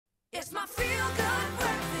It's my feel-good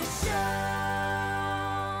breakfast show.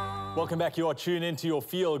 Welcome back. You are tuned into your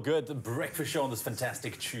Feel Good Breakfast Show on this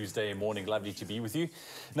fantastic Tuesday morning. Lovely to be with you.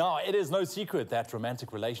 Now, it is no secret that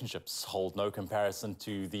romantic relationships hold no comparison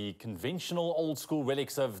to the conventional old school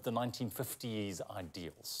relics of the 1950s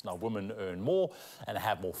ideals. Now, women earn more and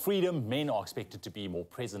have more freedom. Men are expected to be more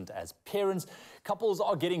present as parents. Couples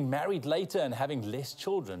are getting married later and having less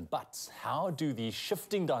children. But how do these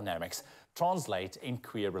shifting dynamics translate in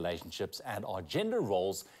queer relationships, and are gender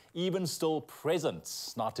roles even still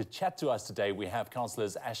present? Now, to chat to us today, we have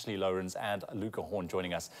counsellors Ashley Lawrence and Luca Horn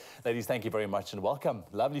joining us. Ladies, thank you very much and welcome.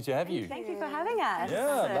 Lovely to have you. Thank you for having us.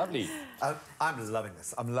 Yeah, lovely. I'm just loving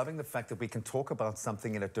this. I'm loving the fact that we can talk about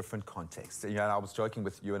something in a different context. You know, I was joking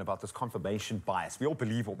with you about this confirmation bias. We all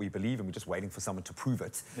believe what we believe, and we're just waiting for someone to prove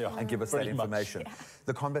it and give us that information. Yeah.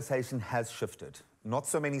 The conversation has shifted. Not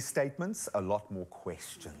so many statements, a lot more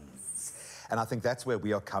questions. And I think that's where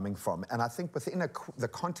we are coming from. And I think within the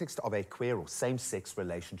context of a queer or same-sex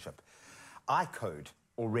relationship, I code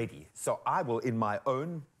already. So I will, in my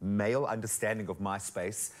own male understanding of my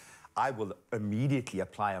space, I will immediately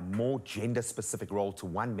apply a more gender-specific role to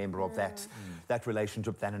one member of that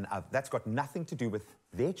relationship than another. That's got nothing to do with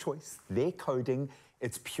their choice, their coding.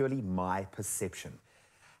 It's purely my perception.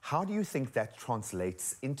 How do you think that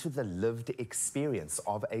translates into the lived experience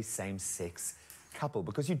of a same-sex couple?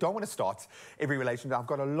 Because you don't want to start every relationship. I've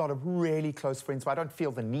got a lot of really close friends, but I don't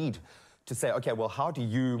feel the need to say, okay, well, how do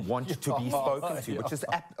you want to be spoken to? Which is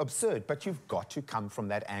absurd, but you've got to come from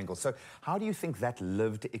that angle. So how do you think that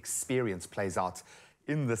lived experience plays out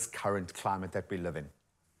in this current climate that we live in?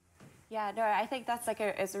 Yeah, no, I think that's like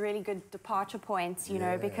it's a really good departure point, you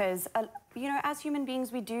know, because, you know, as human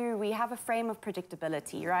beings, we have a frame of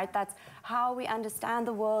predictability, right? That's how we understand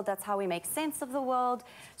the world. That's how we make sense of the world.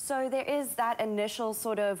 So there is that initial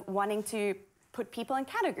sort of wanting to put people in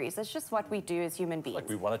categories. That's just what we do as human beings. Like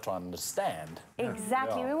we want to try and understand.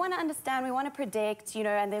 Exactly. Yeah. We want to understand, we want to predict, you know,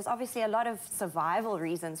 and there's obviously a lot of survival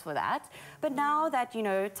reasons for that. But now that, you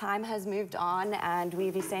know, time has moved on and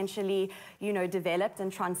we've essentially, you know, developed and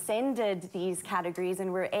transcended these categories,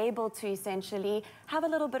 and we're able to essentially have a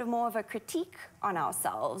little bit more of a critique on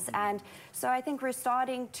ourselves. And so I think we're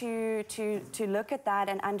starting to look at that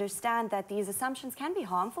and understand that these assumptions can be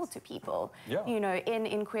harmful to people. Yeah. You know,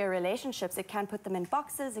 in queer relationships, it can put them in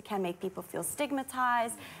boxes, it can make people feel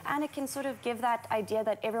stigmatized, and it can sort of give that idea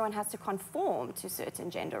that everyone has to conform to certain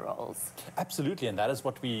gender roles. Absolutely, and that is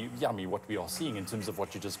what we are seeing in terms of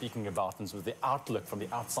what you're just speaking about, in terms of the outlook from the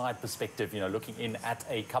outside perspective, you know, looking in at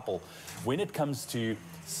a couple. When it comes to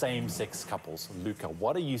same-sex couples, Luca,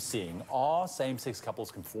 what are you seeing? Are same-sex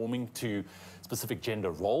couples conforming to specific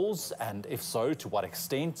gender roles? And if so, to what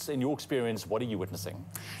extent? In your experience, what are you witnessing?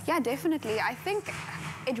 Yeah, definitely. I think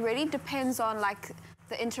it really depends on, like,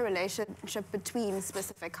 the interrelationship between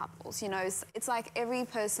specific couples. You know, it's like every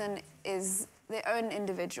person is their own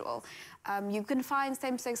individual. You can find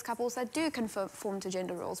same-sex couples that do conform to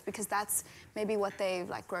gender roles because that's maybe what they've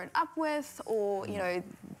like grown up with, or you know,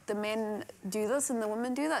 the men do this and the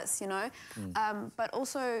women do this, you know. But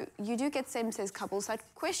also you do get same-sex couples that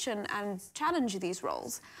question and challenge these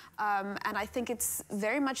roles, and I think it's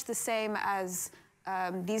very much the same as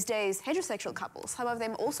these days heterosexual couples. Some of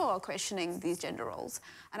them also are questioning these gender roles,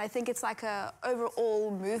 and I think it's like a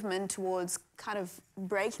overall movement towards kind of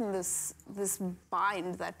breaking this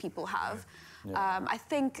bind that people have. I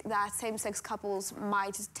think that same-sex couples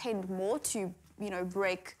might tend more to, you know,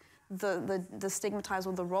 break the stigmatized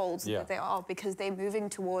or the roles that they are, because they're moving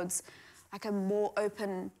towards like a more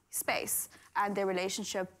open space, and their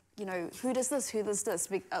relationship, you know, who does this,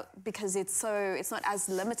 because it's not as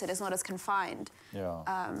limited, it's not as confined.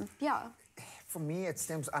 For me, it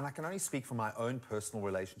stems, and I can only speak from my own personal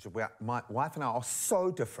relationship, where my wife and I are so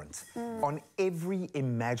different on every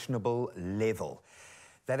imaginable level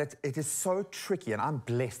that it is so tricky, and I'm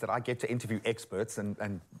blessed that I get to interview experts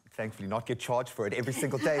and thankfully not get charged for it every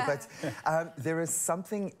single day, but there is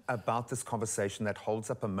something about this conversation that holds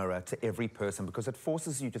up a mirror to every person, because it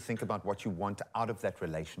forces you to think about what you want out of that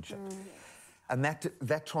relationship. And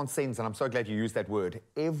that transcends, and I'm so glad you used that word,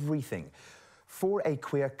 everything. For a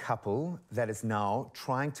queer couple that is now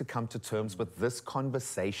trying to come to terms with this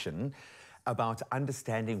conversation about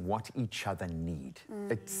understanding what each other need,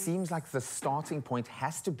 it seems like the starting point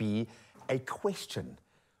has to be a question.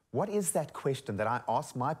 What is that question that I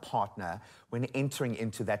ask my partner when entering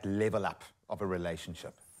into that level up of a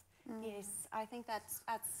relationship? Yes, I think that's,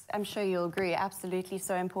 I'm sure you'll agree, absolutely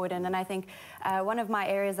so important. And I think one of my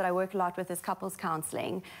areas that I work a lot with is couples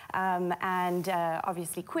counseling, and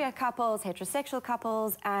obviously queer couples, heterosexual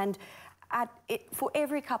couples, and for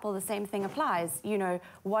every couple, the same thing applies. You know,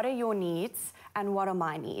 what are your needs and what are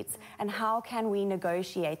my needs? And how can we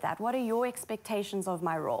negotiate that? What are your expectations of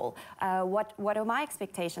my role? What are my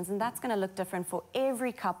expectations? And that's going to look different for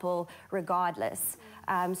every couple regardless.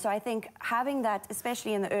 So I think having that,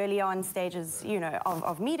 especially in the early on stages, you know,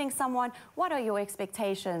 of meeting someone, what are your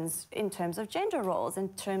expectations in terms of gender roles, in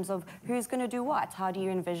terms of who's going to do what? How do you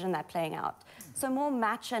envision that playing out? So more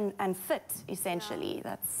match and fit, essentially. Yeah.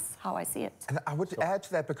 That's how I see it. And I would add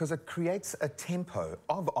to that, because it creates a tempo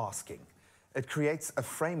of asking. It creates a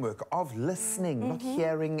framework of listening, not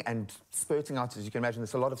hearing and spurting out. As you can imagine,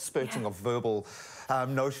 there's a lot of spurting of verbal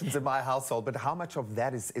notions in my household, but how much of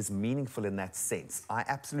that is meaningful in that sense? I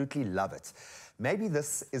absolutely love it. Maybe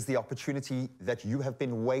this is the opportunity that you have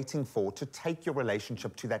been waiting for to take your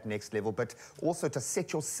relationship to that next level, but also to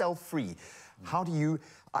set yourself free. How do you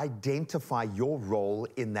identify your role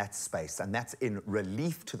in that space? And that's in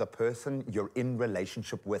relief to the person you're in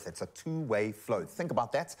relationship with. It's a two-way flow. Think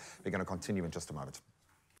about that. We're going to continue in just a moment.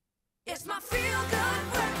 It's my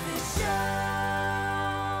feel-good breakfast show.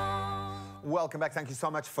 Welcome back. Thank you so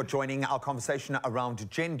much for joining our conversation around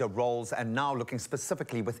gender roles, and now looking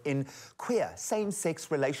specifically within queer same-sex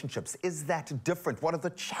relationships. Is that different? What are the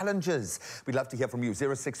challenges? We'd love to hear from you.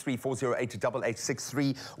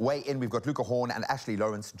 063-408-8863. Weigh in. We've got Luca Horn and Ashley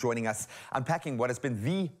Lawrence joining us, unpacking what has been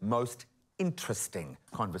the most interesting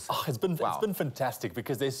conversation. Oh, it's been fantastic,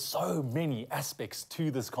 because there's so many aspects to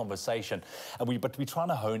this conversation, and but we're trying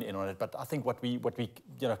to hone in on it. But I think what we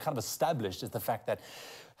kind of established is the fact that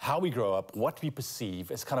how we grow up, what we perceive,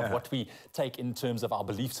 is kind of what we take in terms of our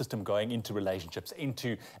belief system going into relationships,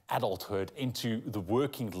 into adulthood, into the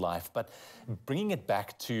working life. But bringing it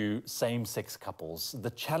back to same-sex couples, the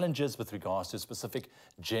challenges with regards to specific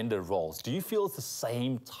gender roles. Do you feel it's the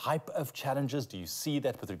same type of challenges? Do you see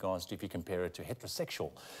that with regards to, if you compare it to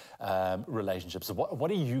heterosexual relationships? What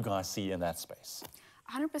do you guys see in that space?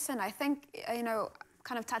 100%. I think, you know,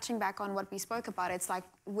 kind of touching back on what we spoke about, it's like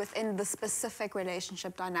within the specific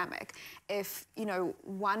relationship dynamic. If, you know,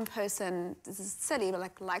 one person, this is silly, but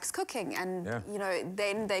like likes cooking, and, you know,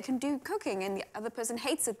 then they can do cooking, and the other person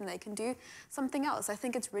hates it and they can do something else. I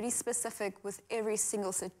think it's really specific with every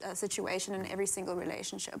single situation and every single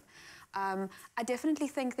relationship. I definitely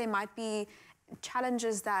think there might be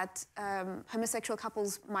challenges that homosexual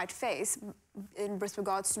couples might face with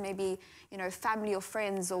regards to maybe, you know, family or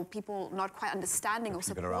friends or people not quite understanding or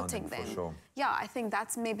supporting them. For sure. Yeah, I think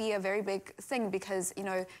that's maybe a very big thing, because, you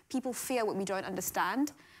know, people fear what we don't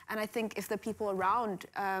understand. And I think if the people around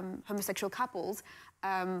homosexual couples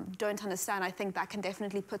don't understand, I think that can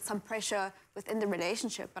definitely put some pressure within the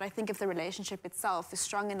relationship. But I think if the relationship itself is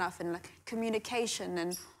strong enough in like communication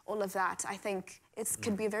and all of that, I think it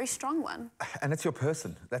could be a very strong one. And it's your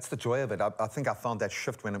person. That's the joy of it. I think I found that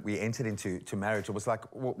shift when we entered into marriage. It was like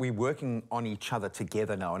we're working on each other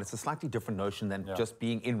together now, and it's a slightly different notion than just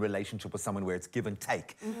being in relationship with someone where it's give and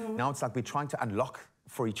take. Now it's like we're trying to unlock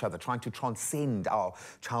for each other, trying to transcend our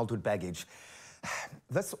childhood baggage.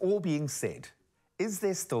 This all being said, is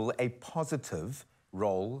there still a positive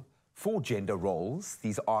role for gender roles,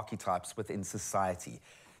 these archetypes within society?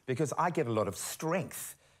 Because I get a lot of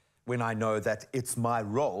strength when I know that it's my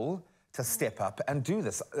role to step up and do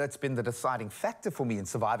this. That's been the deciding factor for me in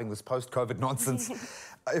surviving this post-COVID nonsense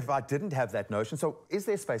if I didn't have that notion. So is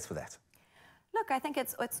there space for that? Look, I think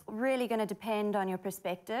it's really going to depend on your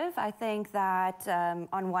perspective. I think that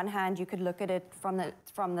on one hand, you could look at it from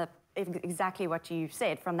the exactly what you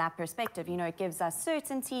said, from that perspective. You know, it gives us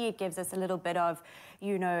certainty, it gives us a little bit of,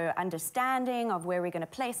 you know, understanding of where we're going to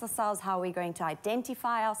place ourselves, how we're going to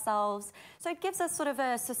identify ourselves. So it gives us sort of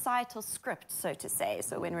a societal script, so to say.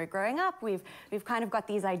 So when we're growing up, we've kind of got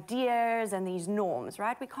these ideas and these norms,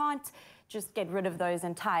 right? We can't just get rid of those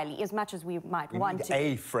entirely, as much as we might want to. We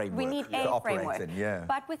need a framework. We need a framework. Yeah.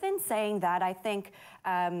 But within saying that, I think,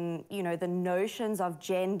 you know, the notions of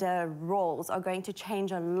gender roles are going to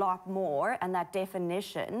change a lot more, and that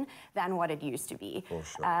definition, than what it used to be. For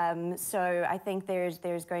sure. So I think there's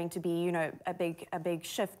going to be, you know, a big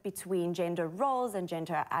shift between gender roles and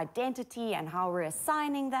gender identity and how we're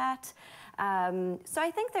assigning that. So I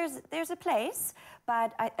think there's a place,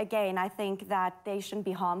 but again, I think that they shouldn't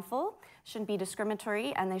be harmful, shouldn't be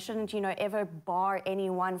discriminatory, and they shouldn't, you know, ever bar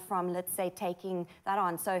anyone from, let's say, taking that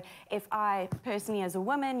on. So if I personally, as a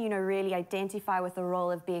woman, you know, really identify with the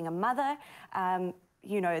role of being a mother,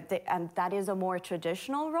 and that is a more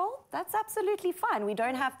traditional role, that's absolutely fine. We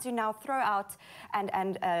don't have to now throw out and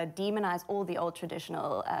demonize all the old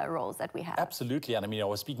traditional roles that we have. Absolutely, and I mean, I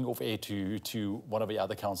was speaking off air to one of the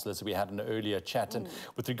other councillors we had in an earlier chat, and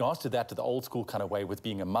with regards to that, to the old school kind of way with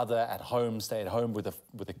being a mother at home, stay at home with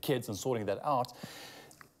the kids and sorting that out.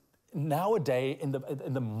 Nowadays, in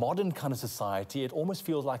the modern kind of society, it almost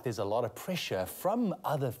feels like there's a lot of pressure from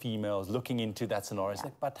other females looking into that scenario. It's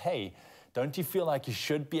like, but hey, don't you feel like you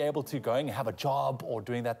should be able to go and have a job or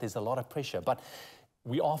doing that? There's a lot of pressure. But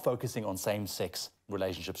we are focusing on same-sex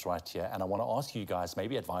relationships right here. And I want to ask you guys,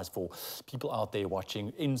 maybe advice for people out there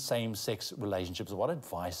watching in same-sex relationships. What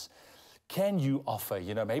advice can you offer,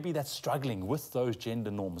 maybe that's struggling with those gender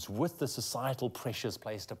norms, with the societal pressures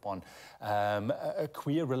placed upon a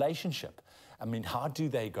queer relationship? I mean, how do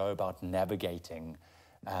they go about navigating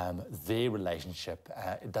their relationship?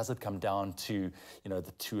 Does it come down to,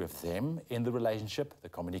 the two of them in the relationship, the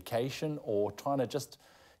communication, or trying to just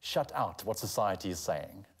shut out what society is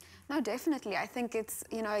saying? No, definitely. I think it's,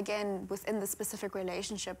 again, within the specific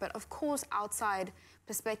relationship, but of course outside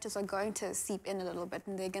perspectives are going to seep in a little bit,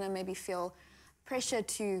 and they're going to maybe feel pressure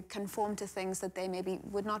to conform to things that they maybe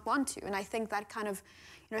would not want to. And I think that kind of,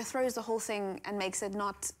 throws the whole thing and makes it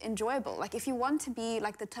not enjoyable. Like, if you want to be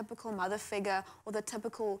like the typical mother figure or the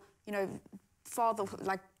typical, father,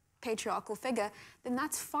 like patriarchal figure, then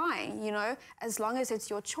that's fine, as long as it's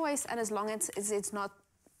your choice and as long as it's not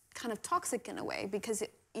kind of toxic in a way, because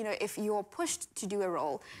if you're pushed to do a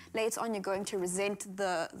role, later on you're going to resent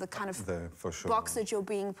the kind of box that you're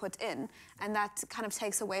being put in, and that kind of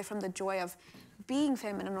takes away from the joy of being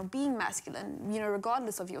feminine or being masculine,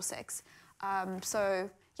 regardless of your sex. So,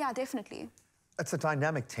 yeah, definitely. It's a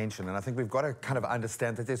dynamic tension, and I think we've got to kind of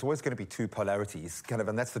understand that there's always going to be two polarities,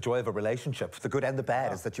 and that's the joy of a relationship. The good and the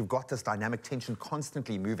bad is that you've got this dynamic tension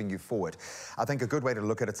constantly moving you forward. I think a good way to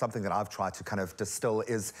look at it, something that I've tried to kind of distill,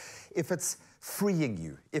 is if it's freeing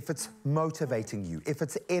you, if it's motivating you, if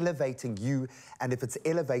it's elevating you, and if it's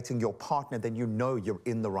elevating your partner, then you're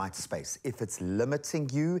in the right space. If it's limiting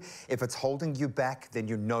you, if it's holding you back, then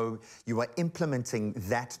you are implementing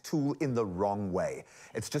that tool in the wrong way.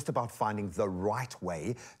 It's just about finding the right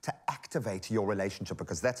way to activate your relationship,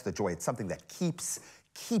 because that's the joy. It's something that keeps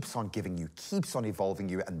on giving you, keeps on evolving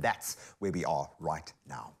you, and that's where we are right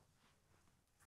now.